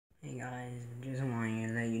guys, just wanting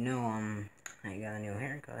to let you know I got a new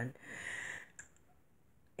haircut,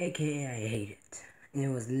 aka I hate it. And it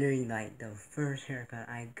was literally like the first haircut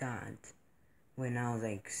I got when I was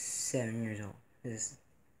like 7 years old. It's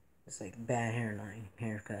like bad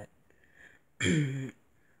haircut.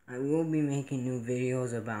 I will be making new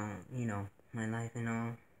videos about, my life and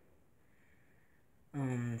all.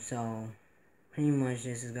 So pretty much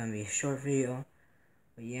this is gonna be a short video.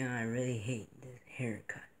 But yeah, I really hate this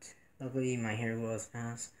haircut. Luckily my hair grows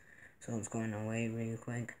fast, so it's going away really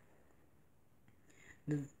quick.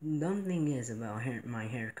 The dumb thing is about my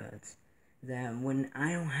haircuts that when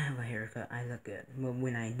I don't have a haircut, I look good. But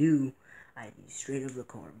when I do, I straight up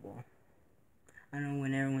look horrible. I know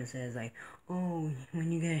when everyone says like, oh,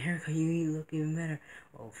 when you get a haircut, you look even better.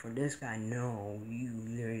 Oh, for this guy, no, you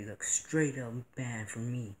literally look straight up bad for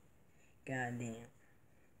me. Goddamn.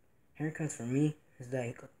 Haircuts for me is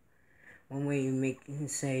like one way you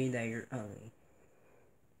say that you're ugly.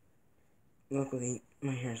 Luckily,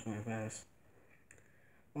 my hair's going fast.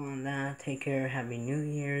 On that, take care. Happy New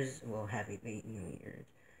Year's. Well, happy late New Year's.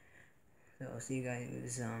 So, I'll see you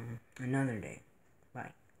guys another day.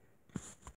 Bye.